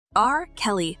R.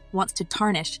 Kelly wants to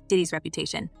tarnish Diddy's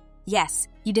reputation. Yes,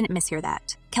 you didn't mishear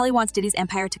that. Kelly wants Diddy's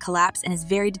empire to collapse and is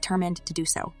very determined to do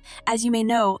so. As you may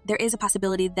know, there is a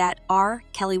possibility that R.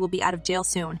 Kelly will be out of jail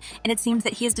soon, and it seems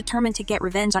that he is determined to get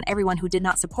revenge on everyone who did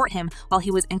not support him while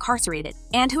he was incarcerated.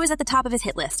 And who is at the top of his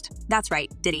hit list? That's right,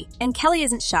 Diddy. And Kelly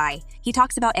isn't shy. He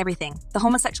talks about everything: the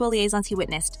homosexual liaisons he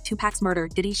witnessed, Tupac's murder,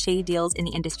 Diddy's shady deals in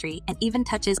the industry, and even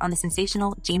touches on the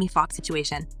sensational Jamie Foxx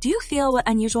situation. Do you feel what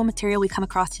unusual material we come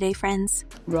across today, friends?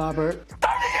 Robert. 30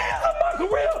 years of my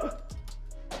career!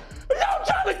 Y'all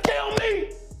trying to kill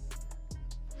me!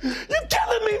 You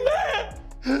killing me,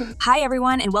 man! Hi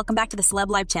everyone, and welcome back to the Celeb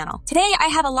Live channel. Today I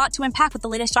have a lot to unpack with the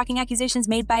latest shocking accusations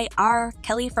made by R.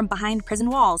 Kelly from behind prison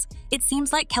walls. It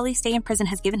seems like Kelly's stay in prison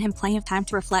has given him plenty of time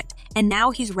to reflect, and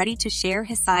now he's ready to share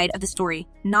his side of the story,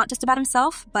 not just about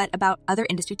himself, but about other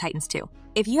industry titans too.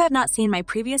 If you have not seen my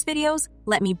previous videos,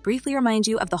 let me briefly remind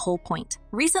you of the whole point.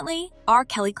 Recently, R.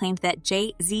 Kelly claimed that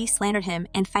Jay-Z slandered him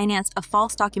and financed a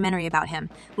false documentary about him,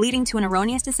 leading to an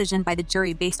erroneous decision by the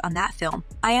jury based on that film.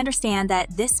 I understand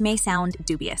that this may sound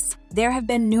dubious. There have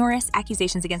been numerous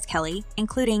accusations against Kelly,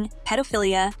 including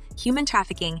pedophilia, human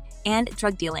trafficking, and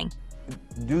drug dealing.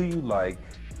 Do you like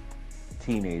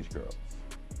teenage girls?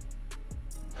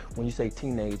 When you say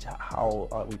teenage, how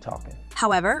are we talking?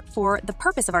 However, for the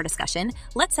purpose of our discussion,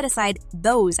 let's set aside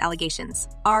those allegations.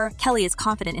 R. Kelly is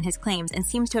confident in his claims and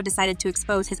seems to have decided to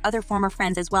expose his other former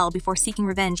friends as well before seeking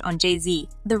revenge on Jay-Z.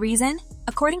 The reason?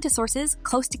 According to sources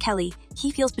close to Kelly,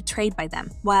 he feels betrayed by them.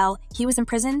 While he was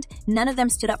imprisoned, none of them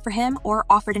stood up for him or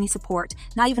offered any support,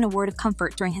 not even a word of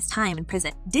comfort during his time in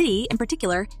prison. Diddy, in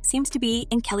particular, seems to be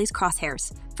in Kelly's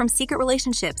crosshairs. From secret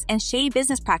relationships and shady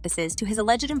business practices to his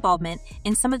alleged involvement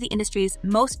in some of the industry's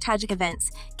most tragic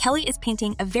events, Kelly is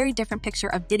painting a very different picture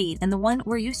of Diddy than the one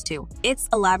we're used to. It's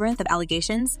a labyrinth of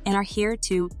allegations, and are here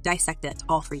to dissect it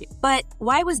all for you. But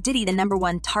why was Diddy the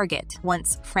 #1 target?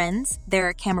 Once friends,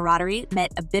 their camaraderie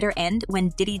met a bitter end when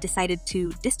Diddy decided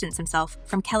to distance himself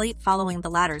from Kelly following the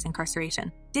latter's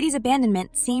incarceration. Diddy's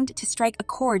abandonment seemed to strike a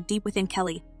chord deep within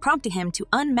Kelly, prompting him to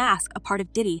unmask a part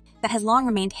of Diddy that has long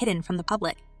remained hidden from the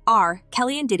public. R.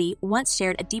 Kelly and Diddy once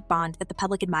shared a deep bond that the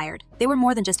public admired. They were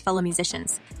more than just fellow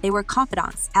musicians. They were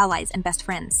confidants, allies, and best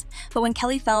friends. But when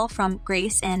Kelly fell from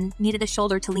grace and needed a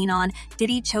shoulder to lean on,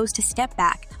 Diddy chose to step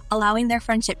back, allowing their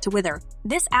friendship to wither.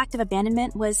 This act of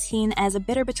abandonment was seen as a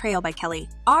bitter betrayal by Kelly.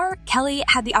 R. Kelly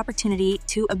had the opportunity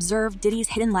to observe Diddy's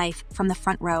hidden life from the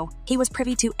front row. He was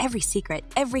privy to every secret,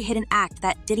 every hidden act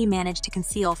that Diddy managed to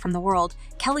conceal from the world.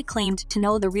 Kelly claimed to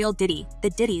know the real Diddy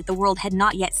the world had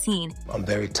not yet seen. I'm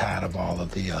very tired of all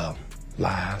of the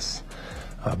lies.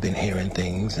 I've been hearing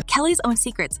things. Kelly's own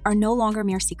secrets are no longer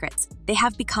mere secrets. They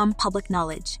have become public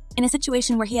knowledge. In a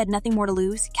situation where he had nothing more to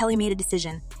lose, Kelly made a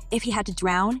decision. If he had to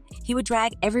drown, he would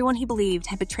drag everyone he believed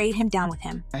had betrayed him down with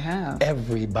him.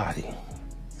 Everybody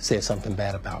said something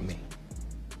bad about me.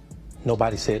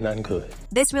 Nobody said nothing good.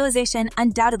 This realization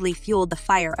undoubtedly fueled the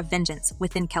fire of vengeance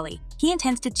within Kelly. He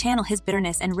intends to channel his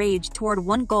bitterness and rage toward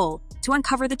one goal: to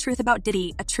uncover the truth about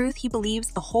Diddy, a truth he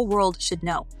believes the whole world should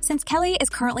know. Since Kelly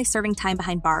is currently serving time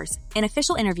behind bars, an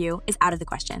official interview is out of the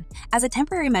question. As a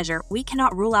temporary measure, we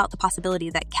cannot rule out the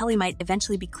possibility that Kelly might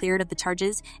eventually be cleared of the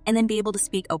charges and then be able to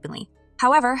speak openly.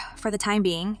 However, for the time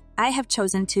being, I have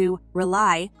chosen to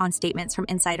rely on statements from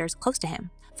insiders close to him.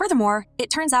 Furthermore,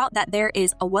 it turns out that there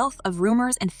is a wealth of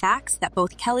rumors and facts that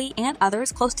both Kelly and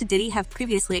others close to Diddy have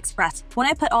previously expressed. When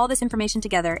I put all this information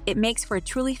together, it makes for a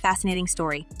truly fascinating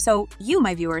story. So you,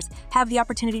 my viewers, have the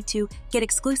opportunity to get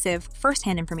exclusive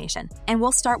first-hand information. And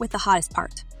we'll start with the hottest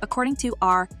part. According to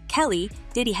R. Kelly,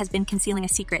 Diddy has been concealing a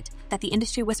secret that the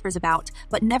industry whispers about,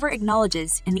 but never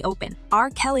acknowledges in the open.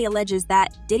 R. Kelly alleges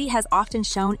that Diddy has often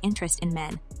shown interest in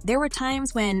men. There were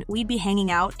times when we'd be hanging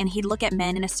out and he'd look at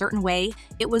men in a certain way.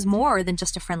 It was more than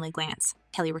just a friendly glance,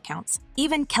 Kelly recounts.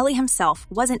 Even Kelly himself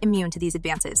wasn't immune to these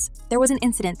advances. There was an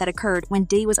incident that occurred when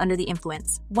Diddy was under the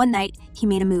influence. One night, he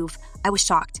made a move. I was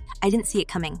shocked. I didn't see it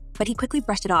coming, but he quickly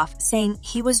brushed it off, saying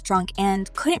he was drunk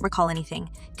and couldn't recall anything.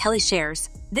 Kelly shares,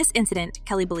 this incident,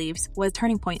 Kelly believes, was a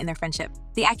turning point in their friendship.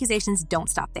 The accusations don't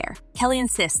stop there. Kelly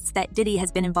insists that Diddy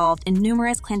has been involved in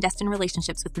numerous clandestine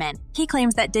relationships with men. He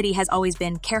claims that Diddy has always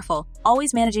been careful,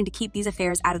 always managing to keep these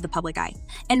affairs out of the public eye.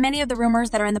 And many of the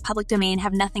rumors that are in the public domain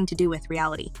have nothing to do with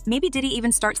reality. Maybe Diddy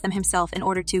even starts them himself in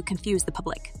order to confuse the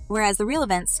public, whereas the real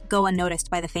events go unnoticed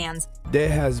by the fans. There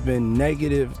has been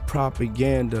negative propaganda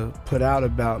propaganda put out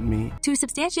about me. To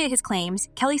substantiate his claims,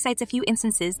 Kelly cites a few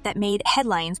instances that made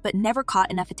headlines but never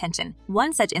caught enough attention.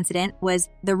 One such incident was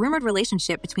the rumored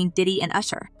relationship between Diddy and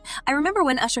Usher. I remember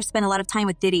when Usher spent a lot of time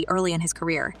with Diddy early in his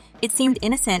career. It seemed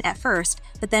innocent at first,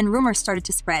 but then rumors started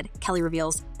to spread, Kelly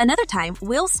reveals. Another time,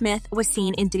 Will Smith was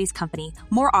seen in Diddy's company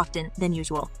more often than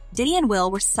usual. Diddy and Will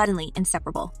were suddenly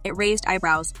inseparable. It raised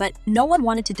eyebrows, but no one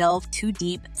wanted to delve too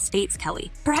deep, states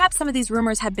Kelly. Perhaps some of these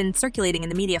rumors have been circulating in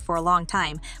the media for a long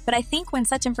time, but I think when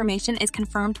such information is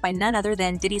confirmed by none other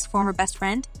than Diddy's former best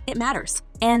friend, it matters.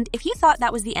 And if you thought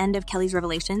that was the end of Kelly's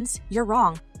revelations, you're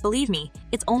wrong. Believe me,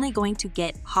 it's only going to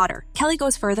get hotter. Kelly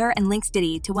goes further and links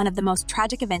Diddy to one of the most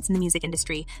tragic events in the music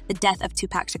industry, the death of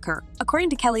Tupac Shakur. According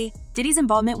to Kelly, Diddy's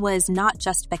involvement was not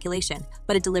just speculation,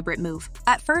 but a deliberate move.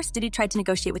 At first, Diddy tried to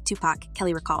negotiate with Tupac,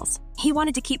 Kelly recalls. He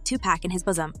wanted to keep Tupac in his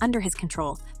bosom, under his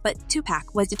control, but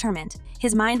Tupac was determined.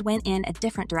 His mind went in a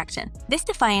different direction. This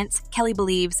defiance, Kelly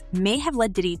believes, may have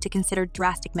led Diddy to consider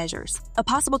drastic measures. A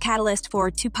possible catalyst for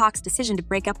Tupac's decision to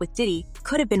break up with Diddy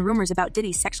could have been rumors about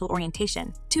Diddy's sexual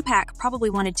orientation. Tupac probably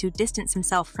wanted to distance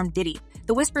himself from Diddy.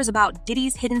 The whispers about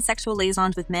Diddy's hidden sexual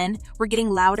liaisons with men were getting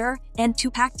louder, and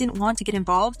Tupac didn't want to get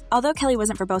involved. Although Kelly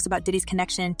wasn't verbose about Diddy's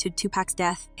connection to Tupac's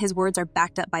death, his words are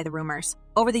backed up by the rumors.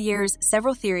 Over the years,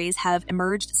 several theories have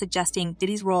emerged suggesting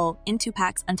Diddy's role in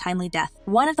Tupac's untimely death.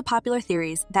 One of the popular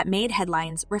theories that made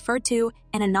headlines referred to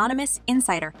an anonymous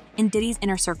insider in Diddy's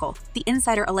inner circle. The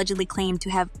insider allegedly claimed to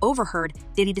have overheard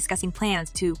Diddy discussing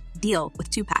plans to deal with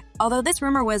Tupac. Although this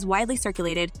rumor was widely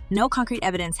circulated, no concrete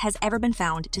evidence has ever been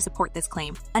found to support this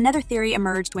claim. Another theory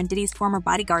emerged when Diddy's former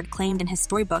bodyguard claimed in his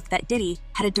storybook that Diddy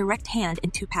had a direct hand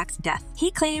in Tupac's death.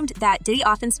 He claimed that Diddy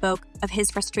often spoke of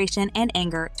his frustration and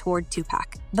anger toward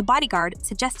Tupac. The bodyguard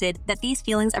suggested that these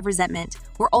feelings of resentment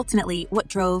were ultimately what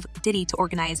drove Diddy to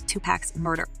organize Tupac's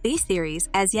murder. These theories,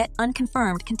 as yet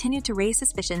unconfirmed, continue to raise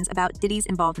suspicions about Diddy's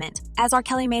involvement. As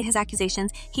R.Kelly made his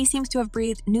accusations, he seems to have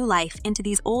breathed new life into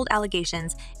these old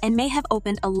allegations and may have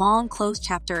opened a long, closed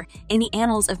chapter in the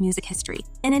annals of music history.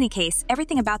 In any case,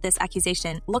 everything about this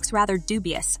accusation looks rather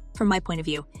dubious from my point of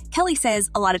view. Kelly says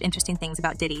a lot of interesting things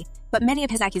about Diddy, but many of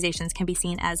his accusations can be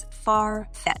seen as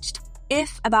far-fetched.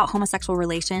 If about homosexual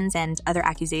relations and other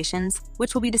accusations,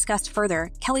 which will be discussed further,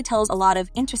 Kelly tells a lot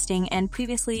of interesting and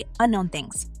previously unknown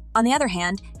things. On the other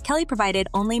hand, Kelly provided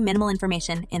only minimal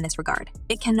information in this regard.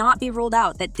 It cannot be ruled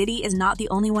out that Diddy is not the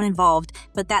only one involved,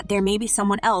 but that there may be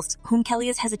someone else whom Kelly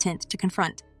is hesitant to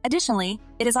confront. Additionally,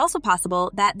 it is also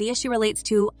possible that the issue relates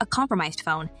to a compromised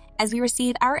phone, as we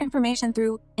receive our information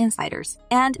through insiders.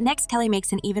 And next, Kelly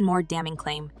makes an even more damning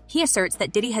claim. He asserts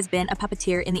that Diddy has been a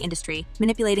puppeteer in the industry,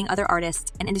 manipulating other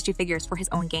artists and industry figures for his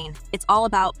own gain. It's all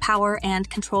about power and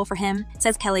control for him,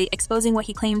 says Kelly, exposing what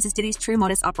he claims is Diddy's true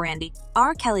modus operandi.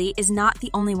 R.Kelly is not the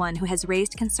only one who has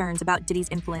raised concerns about Diddy's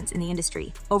influence in the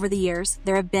industry. Over the years,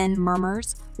 there have been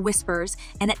murmurs, whispers,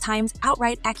 and at times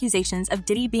outright accusations of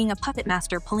Diddy being a puppet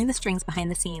master pulling the strings behind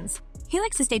the scenes. He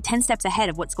likes to stay 10 steps ahead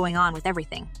of what's going on with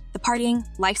everything. The partying,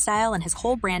 lifestyle, and his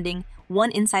whole branding,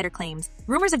 one insider claims.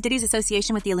 Rumors of Diddy's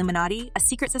association with the Illuminati, a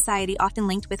secret society often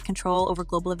linked with control over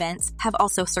global events, have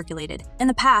also circulated. In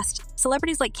the past,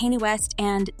 celebrities like Kanye West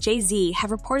and Jay-Z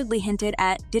have reportedly hinted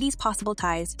at Diddy's possible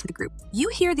ties to the group. You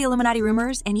hear the Illuminati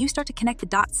rumors and you start to connect the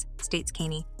dots, states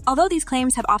Kanye. Although these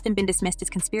claims have often been dismissed as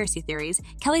conspiracy theories,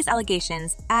 Kelly's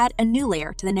allegations add a new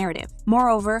layer to the narrative.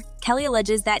 Moreover, Kelly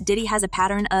alleges that Diddy has a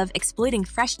pattern of exploiting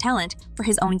fresh talent for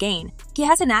his own gain. He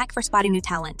has a knack for spotting new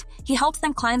talent. He helps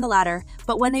them climb the ladder,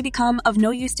 but when they become of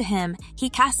no use to him, he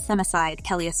casts them aside,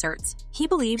 Kelly asserts. He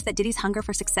believes that Diddy's hunger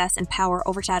for success and power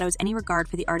overshadows any regard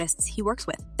for the artists he works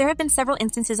with. There have been several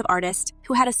instances of artists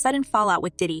who had a sudden fallout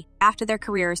with Diddy after their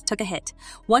careers took a hit.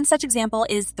 One such example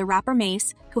is the rapper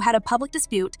Mace, who had a public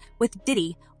dispute with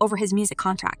Diddy over his music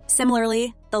contract.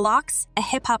 Similarly, the Lox, a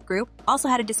hip-hop group, also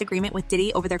had a disagreement with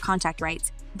Diddy over their contract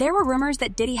rights. There were rumors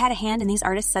that Diddy had a hand in these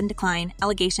artists' sudden decline,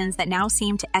 allegations that now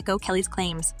seem to echo Kelly's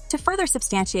claims. To further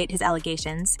substantiate his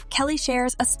allegations, Kelly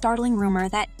shares a startling rumor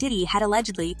that Diddy had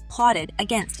allegedly plotted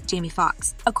against Jamie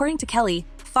Foxx. According to Kelly,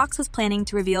 Foxx was planning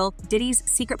to reveal Diddy's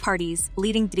secret parties,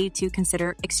 leading Diddy to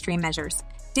consider extreme measures.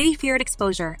 Diddy feared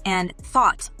exposure and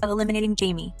thought of eliminating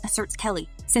Jamie, asserts Kelly.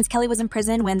 Since Kelly was in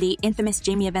prison when the infamous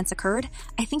Jamie events occurred,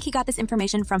 I think he got this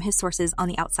information from his sources on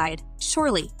the outside.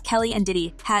 Surely, Kelly and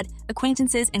Diddy had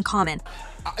acquaintances in common.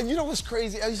 You know what's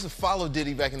crazy? I used to follow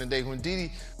Diddy back in the day when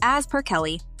Diddy... As per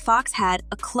Kelly, Foxx had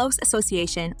a close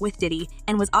association with Diddy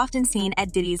and was often seen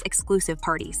at Diddy's exclusive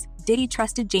parties. Diddy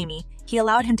trusted Jamie. He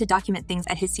allowed him to document things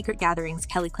at his secret gatherings,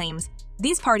 Kelly claims.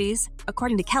 These parties,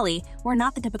 according to Kelly, were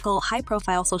not the typical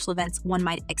high-profile social events one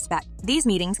might expect. These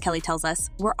meetings, Kelly tells us,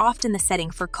 were often the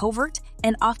setting for covert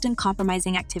and often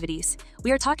compromising activities.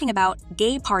 We are talking about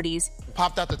gay parties.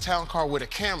 Popped out the town car with a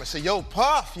camera, said, yo,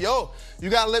 Puff, yo,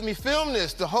 you gotta let me film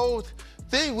this, the whole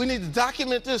thing, we need to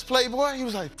document this, Playboy. He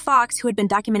was like... Fox, who had been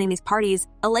documenting these parties,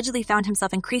 allegedly found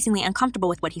himself increasingly uncomfortable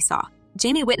with what he saw.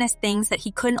 Jamie witnessed things that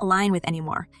he couldn't align with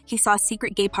anymore. He saw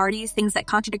secret gay parties, things that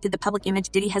contradicted the public image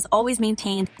Diddy has always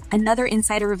maintained. Another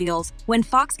insider reveals, when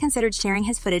Fox considered sharing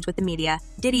his footage with the media,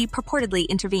 Diddy purportedly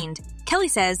intervened. Kelly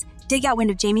says, Diddy got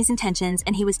wind of Jamie's intentions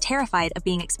and he was terrified of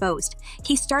being exposed.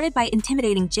 He started by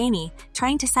intimidating Jamie,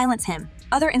 trying to silence him.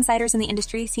 Other insiders in the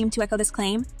industry seem to echo this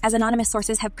claim, as anonymous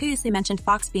sources have previously mentioned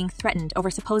Fox being threatened over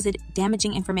supposed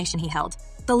damaging information he held.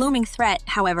 The looming threat,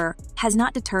 however, has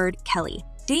not deterred Kelly.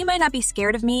 Diddy might not be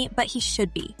scared of me, but he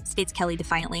should be, states Kelly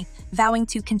defiantly, vowing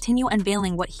to continue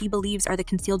unveiling what he believes are the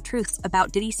concealed truths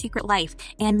about Diddy's secret life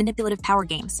and manipulative power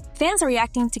games. Fans are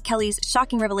reacting to Kelly's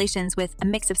shocking revelations with a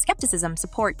mix of skepticism,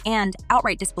 support, and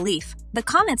outright disbelief. The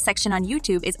comments section on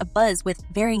YouTube is abuzz with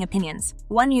varying opinions.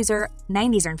 One user,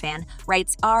 90s fan,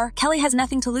 writes, R.Kelly has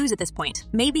nothing to lose at this point.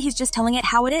 Maybe he's just telling it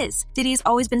how it is. Diddy's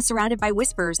always been surrounded by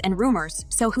whispers and rumors,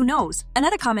 so who knows?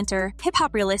 Another commenter,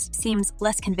 hip-hop realist, seems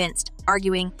less convinced,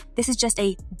 arguing, this is just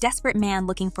a desperate man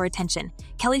looking for attention.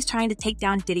 Kelly's trying to take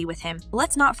down Diddy with him.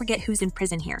 Let's not forget who's in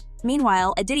prison here.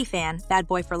 Meanwhile, a Diddy fan, bad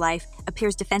boy for life,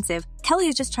 appears defensive. Kelly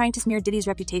is just trying to smear Diddy's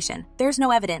reputation. There's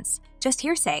no evidence, just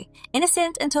hearsay.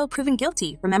 Innocent until proven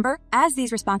guilty, remember? As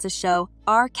these responses show,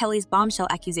 R.Kelly's bombshell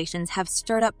accusations have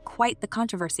stirred up quite the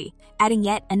controversy, adding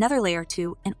yet another layer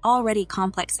to an already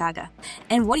complex saga.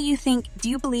 And what do you think? Do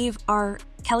you believe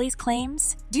Kelly's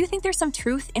claims? Do you think there's some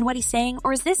truth in what he's saying,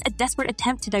 or is this a desperate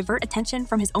attempt to divert attention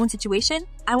from his own situation?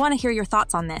 I want to hear your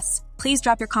thoughts on this. Please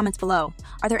drop your comments below.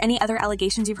 Are there any other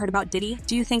allegations you've heard about Diddy?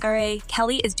 Do you think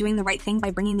R.Kelly is doing the right thing by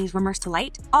bringing these rumors to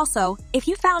light? Also, if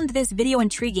you found this video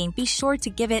intriguing, be sure to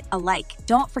give it a like.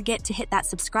 Don't forget to hit that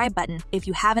subscribe button if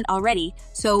you haven't already,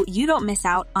 so you don't miss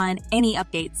out on any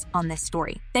updates on this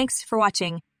story. Thanks for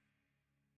watching.